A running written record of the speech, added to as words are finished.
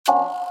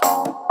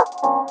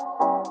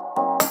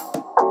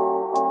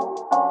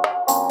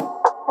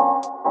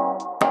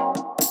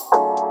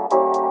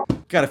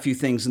Got a few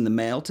things in the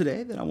mail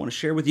today that I want to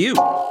share with you.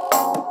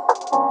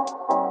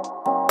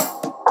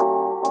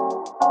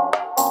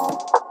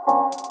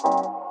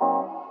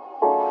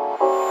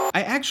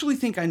 I actually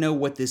think I know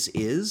what this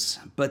is,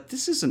 but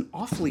this is an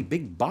awfully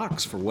big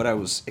box for what I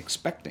was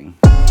expecting.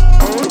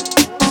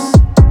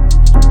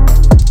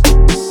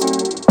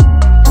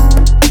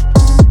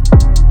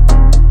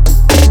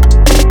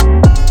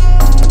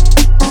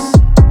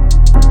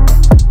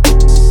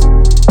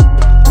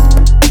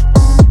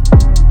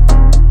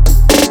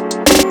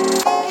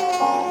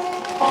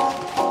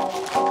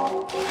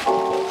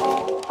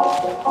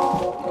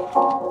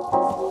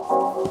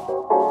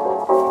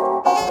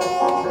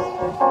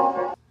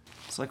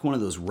 It's like one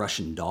of those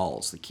Russian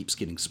dolls that keeps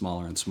getting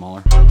smaller and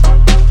smaller.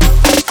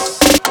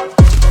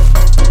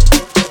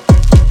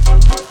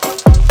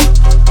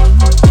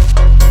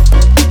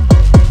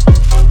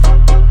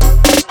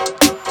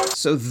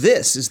 So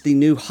this is the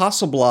new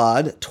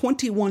HASSELBLAD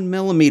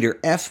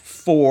 21mm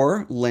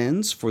f4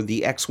 lens for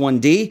the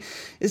X1D.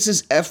 This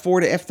is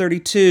f4 to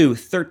f32,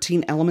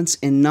 13 elements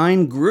in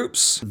 9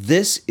 groups.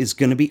 This is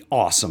going to be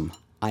awesome.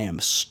 I am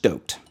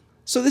stoked.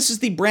 So this is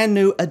the brand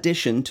new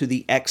addition to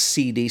the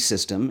XCD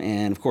system,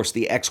 and of course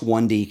the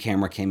X1D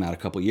camera came out a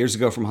couple years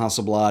ago from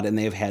HASSELBLAD, and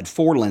they've had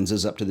 4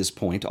 lenses up to this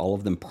point, all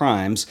of them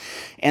primes,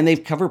 and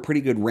they've covered pretty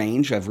good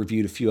range. I've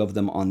reviewed a few of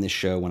them on this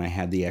show when I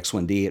had the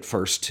X1D at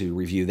first to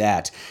review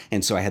that,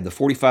 and so I had the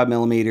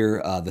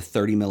 45mm, the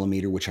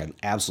 30mm, which I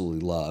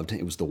absolutely loved.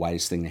 It was the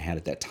widest thing they had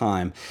at that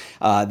time.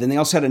 Then they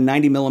also had a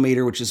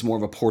 90mm, which is more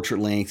of a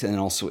portrait length, and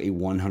also a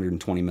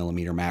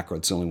 120mm macro.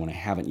 It's the only one I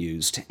haven't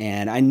used,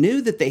 and I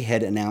knew that they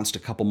had announced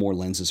a couple more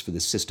lenses for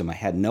this system. I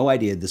had no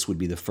idea this would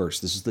be the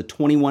first. This is the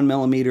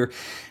 21mm.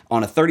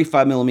 On a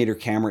 35mm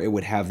camera, it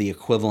would have the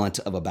equivalent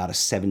of about a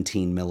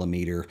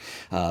 17mm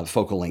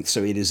focal length.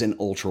 So it is an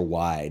ultra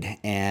wide.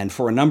 And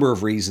for a number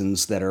of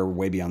reasons that are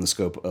way beyond the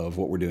scope of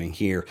what we're doing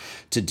here,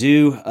 to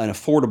do an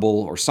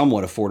affordable or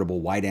somewhat affordable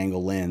wide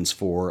angle lens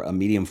for a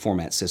medium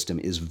format system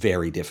is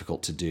very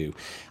difficult to do.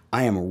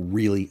 I am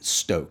really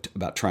stoked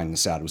about trying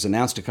this out. It was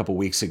announced a couple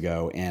weeks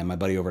ago, and my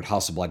buddy over at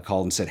HASSELBLAD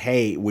called and said,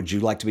 "Hey, would you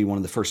like to be one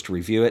of the first to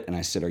review it?" And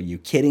I said, "Are you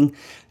kidding?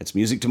 It's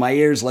music to my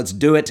ears. Let's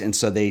do it." And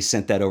so they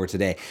sent that over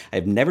today.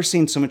 I've never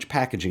seen so much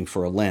packaging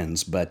for a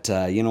lens, but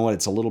you know what?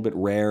 It's a little bit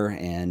rare,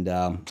 and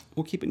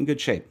we'll keep it in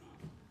good shape.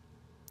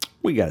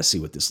 We got to see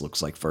what this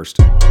looks like first.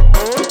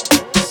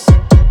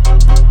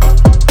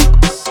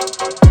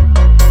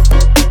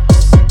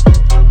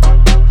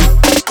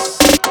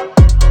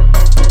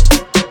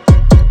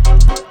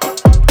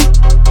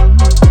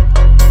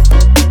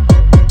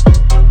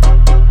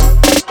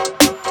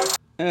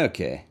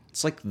 Okay,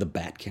 it's like the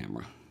Bat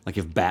camera, like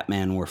if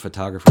Batman were a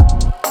photographer.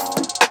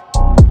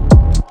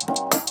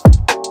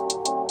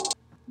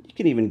 You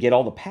can even get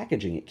all the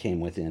packaging it came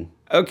with in.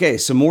 Okay,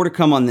 so more to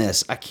come on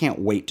this. I can't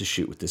wait to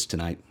shoot with this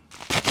tonight.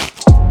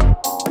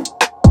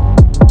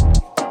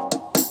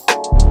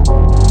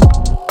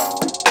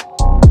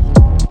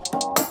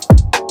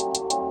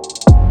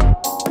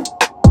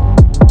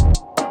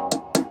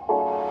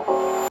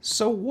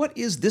 So what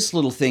is this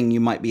little thing,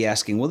 you might be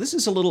asking? Well, this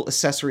is a little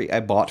accessory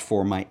I bought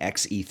for my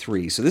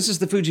XE3. So this is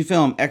the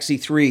Fujifilm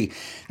XE3.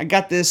 I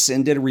got this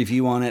and did a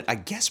review on it, I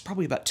guess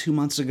probably about 2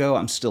 months ago.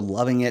 I'm still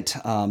loving it.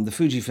 The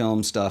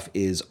Fujifilm stuff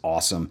is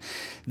awesome.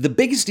 The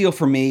biggest deal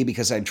for me,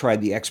 because I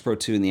tried the X Pro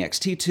 2 and the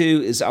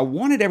X-T2, is I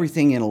wanted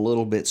everything in a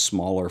little bit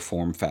smaller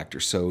form factor.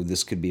 So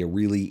this could be a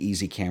really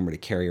easy camera to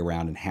carry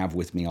around and have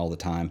with me all the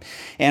time.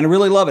 And I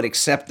really love it,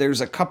 except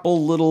there's a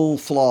couple little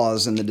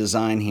flaws in the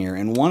design here.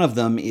 And one of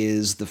them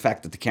is the fact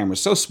that the camera is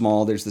so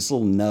small, there's this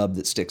little nub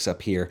that sticks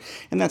up here,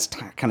 and that's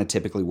kind of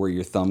typically where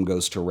your thumb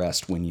goes to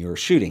rest when you're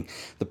shooting.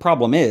 The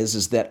problem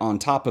is that on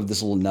top of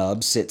this little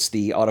nub sits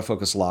the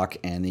autofocus lock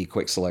and the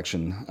quick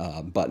selection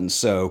button,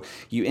 so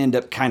you end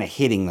up kind of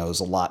hitting those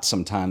a lot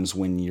sometimes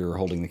when you're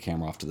holding the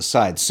camera off to the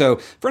side. So a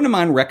friend of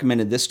mine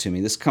recommended this to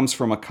me. This comes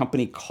from a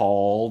company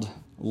called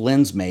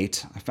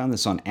LensMate. I found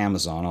this on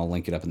Amazon. I'll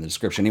link it up in the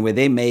description. Anyway,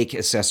 they make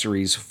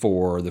accessories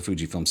for the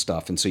Fujifilm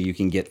stuff, and so you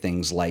can get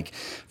things like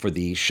for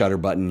the shutter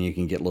button, you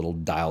can get little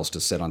dials to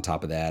sit on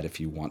top of that if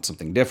you want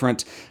something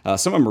different.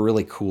 Some of them are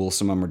really cool.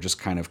 Some of them are just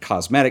kind of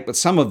cosmetic, but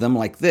some of them,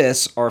 like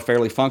this, are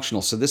fairly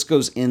functional. So this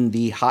goes in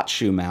the hot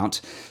shoe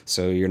mount,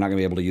 so you're not going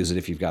to be able to use it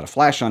if you've got a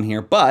flash on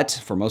here, but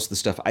for most of the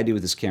stuff I do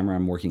with this camera,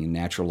 I'm working in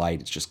natural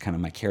light. It's just kind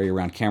of my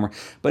carry-around camera,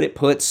 but it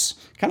puts,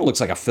 kind of looks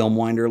like a film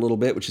winder a little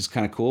bit, which is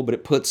kind of cool, but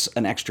it puts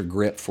an extra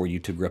grip for you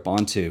to grip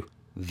onto.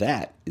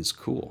 That is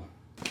cool.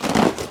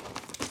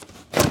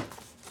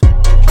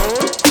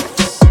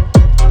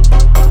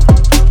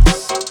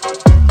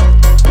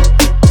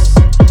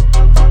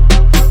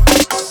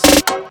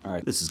 All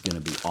right, this is going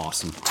to be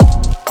awesome.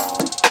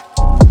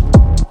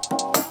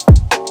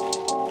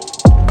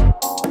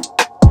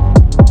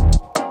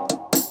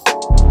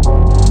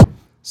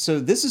 So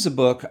this is a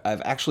book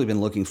I've actually been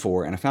looking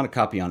for, and I found a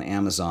copy on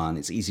Amazon.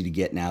 It's easy to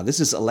get now.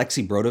 This is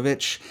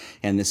BRODOVITCH,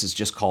 and this is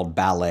just called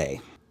Ballet.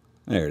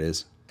 There it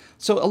is.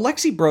 So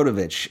Alexei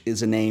Brodovitch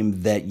is a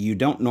name that you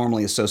don't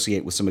normally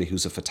associate with somebody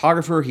who's a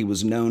photographer. He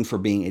was known for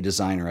being a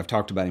designer. I've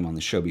talked about him on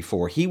the show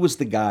before. He was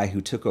the guy who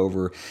took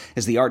over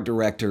as the art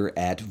director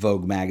at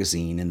Vogue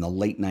magazine in the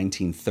late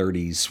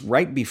 1930s,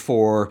 right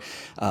before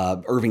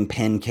Irving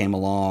Penn came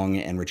along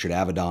and Richard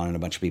Avedon and a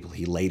bunch of people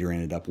he later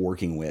ended up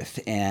working with.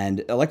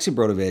 And Alexei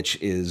Brodovitch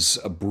is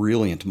a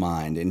brilliant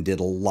mind and did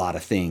a lot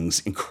of things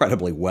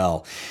incredibly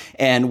well.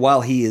 And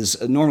while he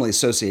is normally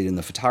associated in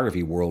the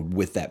photography world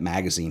with that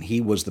magazine,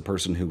 he was the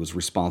person who was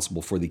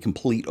responsible for the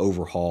complete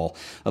overhaul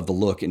of the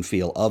look and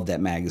feel of that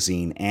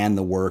magazine and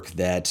the work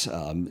that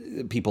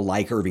people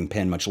like Irving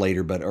Penn much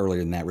later, but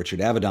earlier than that, Richard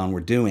Avedon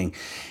were doing,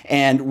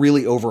 and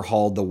really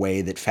overhauled the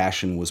way that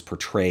fashion was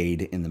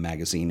portrayed in the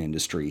magazine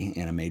industry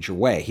in a major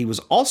way. He was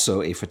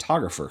also a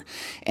photographer,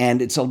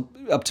 and it's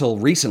up till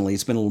recently,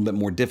 it's been a little bit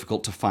more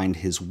difficult to find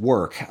his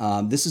work.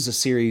 This is a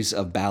series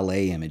of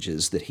ballet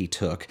images that he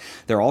took.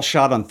 They're all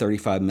shot on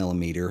 35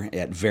 millimeter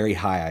at very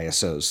high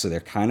ISOs, so they're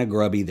kind of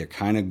grubby, they're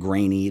kind of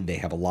grainy, they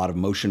have a lot of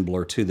motion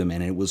blur to them,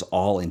 and it was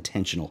all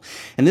intentional.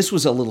 And this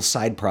was a little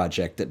side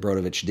project that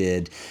Brodovitch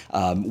did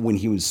when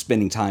he was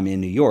spending time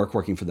in New York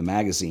working for the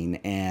magazine,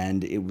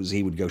 and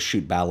he would go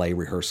shoot ballet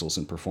rehearsals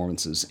and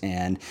performances.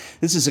 And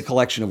this is a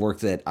collection of work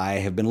that I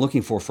have been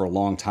looking for a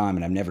long time,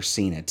 and I've never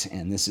seen it.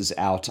 And this is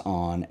out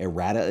on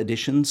Errata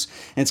Editions.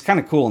 And it's kind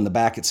of cool. In the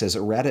back it says,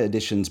 Errata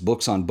Editions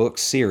Books on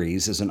Books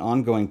series is an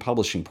ongoing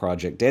publishing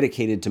project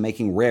dedicated to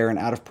making rare and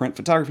out-of-print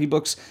photography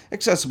books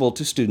accessible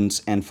to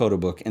students and photo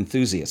book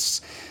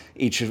enthusiasts.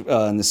 Each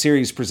in the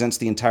series presents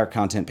the entire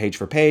content page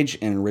for page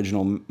in an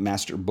original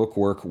master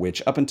bookwork,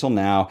 which up until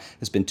now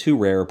has been too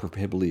rare or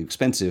prohibitively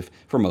expensive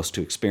for most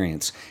to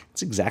experience.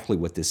 It's exactly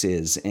what this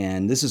is,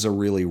 and this is a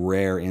really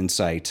rare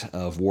insight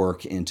of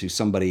work into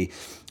somebody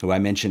who I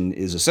mentioned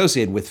is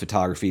associated with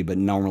photography, but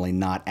normally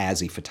not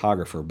as a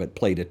photographer, but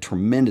played a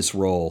tremendous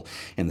role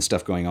in the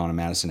stuff going on in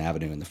Madison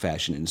Avenue in the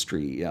fashion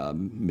industry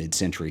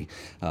mid-century,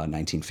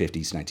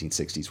 1950s,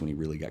 1960s, when he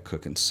really got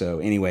cooking. So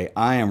anyway,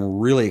 I am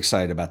really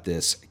excited about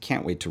this.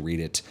 Can't wait to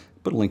read it.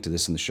 Put a link to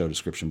this in the show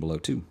description below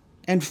too.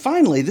 And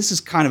finally, this is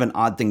kind of an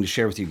odd thing to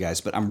share with you guys,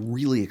 but I'm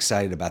really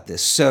excited about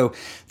this. So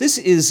this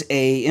is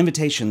an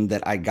invitation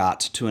that I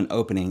got to an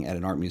opening at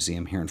an art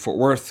museum here in Fort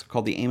Worth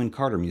called the Amon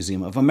Carter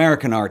Museum of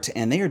American Art,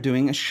 and they are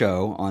doing a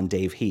show on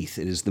Dave Heath.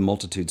 It is the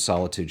Multitude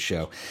Solitude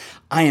show.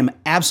 I am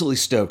absolutely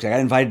stoked. I got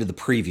invited to the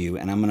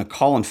preview, and I'm going to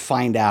call and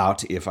find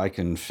out if I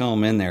can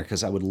film in there,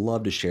 because I would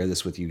love to share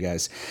this with you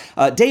guys.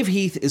 Dave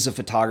Heath is a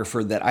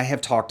photographer that I have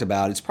talked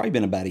about. It's probably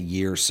been about a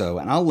year or so,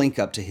 and I'll link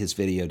up to his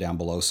video down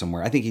below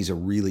somewhere. I think he's a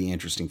really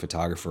interesting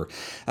photographer.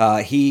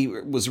 He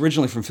was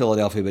originally from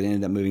Philadelphia, but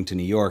ended up moving to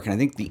New York, and I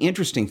think the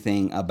interesting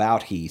thing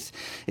about Heath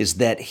is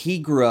that he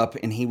grew up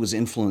and he was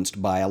influenced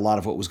by a lot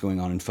of what was going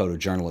on in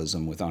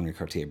photojournalism with Henri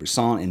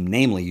Cartier-Bresson, and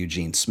namely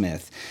Eugene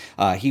Smith.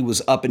 He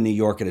was up in New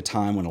York at a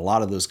time when a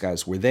lot of those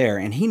guys were there,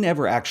 and he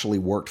never actually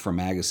worked for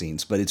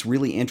magazines, but it's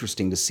really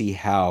interesting to see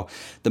how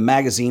the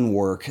magazine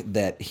work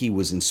that he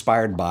was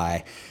inspired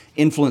by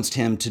influenced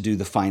him to do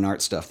the fine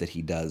art stuff that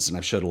he does. And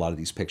I've showed a lot of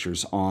these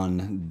pictures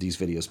on these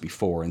videos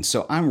before. And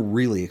so I'm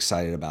really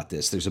excited about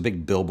this. There's a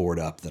big billboard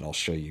up that I'll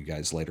show you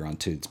guys later on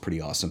too. It's pretty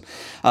awesome.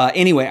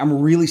 Anyway,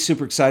 I'm really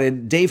super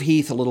excited. Dave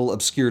Heath, a little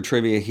obscure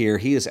trivia here.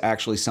 He is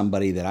actually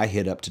somebody that I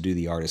hit up to do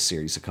the artist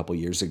series a couple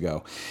years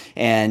ago.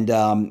 And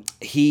I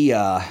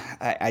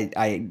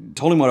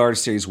told him what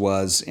artist series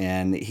was,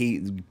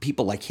 and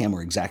people like him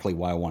are exactly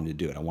why I wanted to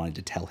do it. I wanted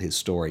to tell his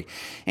story.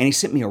 And he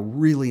sent me a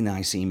really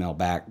nice email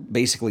back,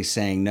 basically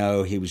saying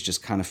no, he was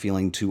just kind of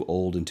feeling too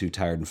old and too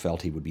tired and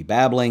felt he would be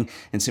babbling,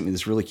 and sent me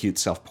this really cute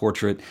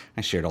self-portrait.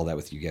 I shared all that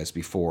with you guys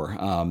before.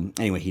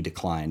 Anyway, he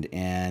declined,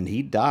 and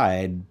he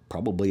died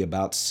probably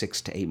about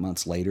 6 to 8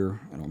 months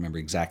later. I don't remember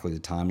exactly the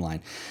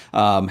timeline.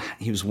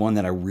 He was one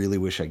that I really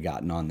wish I'd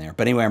gotten on there.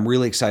 But anyway, I'm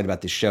really excited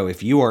about this show.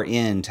 If you are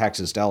in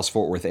Texas, Dallas,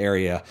 Fort Worth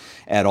area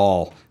at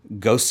all,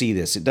 go see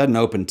this. It doesn't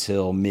open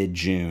till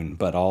mid-June,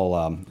 but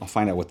I'll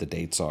find out what the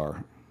dates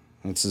are.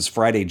 It says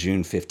Friday,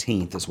 June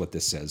 15th is what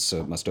this says, so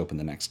it must open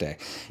the next day.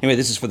 Anyway,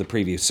 this is for the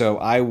preview. So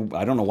I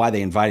don't know why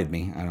they invited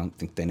me. I don't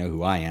think they know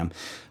who I am,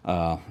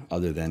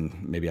 other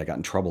than maybe I got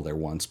in trouble there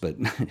once, but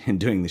in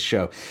doing the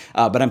show.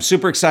 But I'm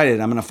super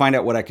excited. I'm going to find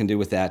out what I can do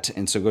with that.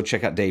 And so go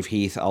check out Dave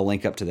Heath. I'll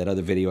link up to that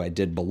other video I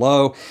did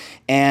below.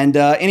 And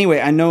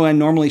anyway, I know I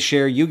normally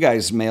share you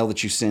guys' mail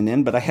that you send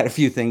in, but I had a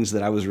few things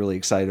that I was really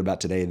excited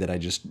about today that I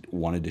just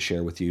wanted to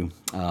share with you.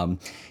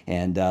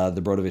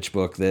 The Brodovitch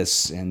book,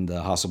 this, and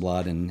the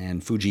HASSELBLAD and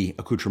Fuji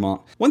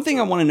accoutrement. One thing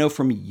I want to know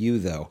from you,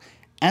 though,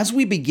 as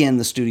we begin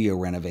the studio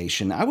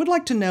renovation, I would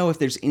like to know if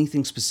there's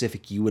anything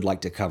specific you would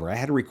like to cover. I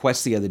had a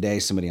request the other day.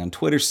 Somebody on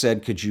Twitter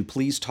said, could you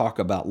please talk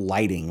about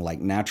lighting, like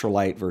natural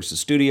light versus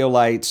studio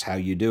lights, how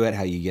you do it,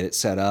 how you get it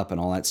set up,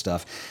 and all that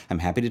stuff. I'm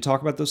happy to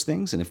talk about those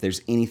things, and if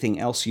there's anything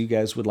else you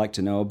guys would like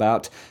to know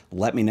about,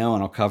 let me know,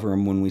 and I'll cover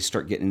them when we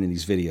start getting into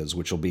these videos,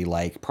 which will be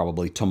like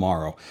probably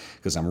tomorrow,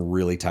 because I'm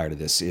really tired of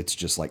this. It's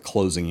just like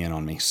closing in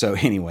on me. So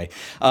anyway,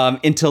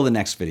 until the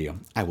next video,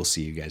 I will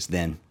see you guys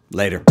then.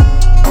 Later.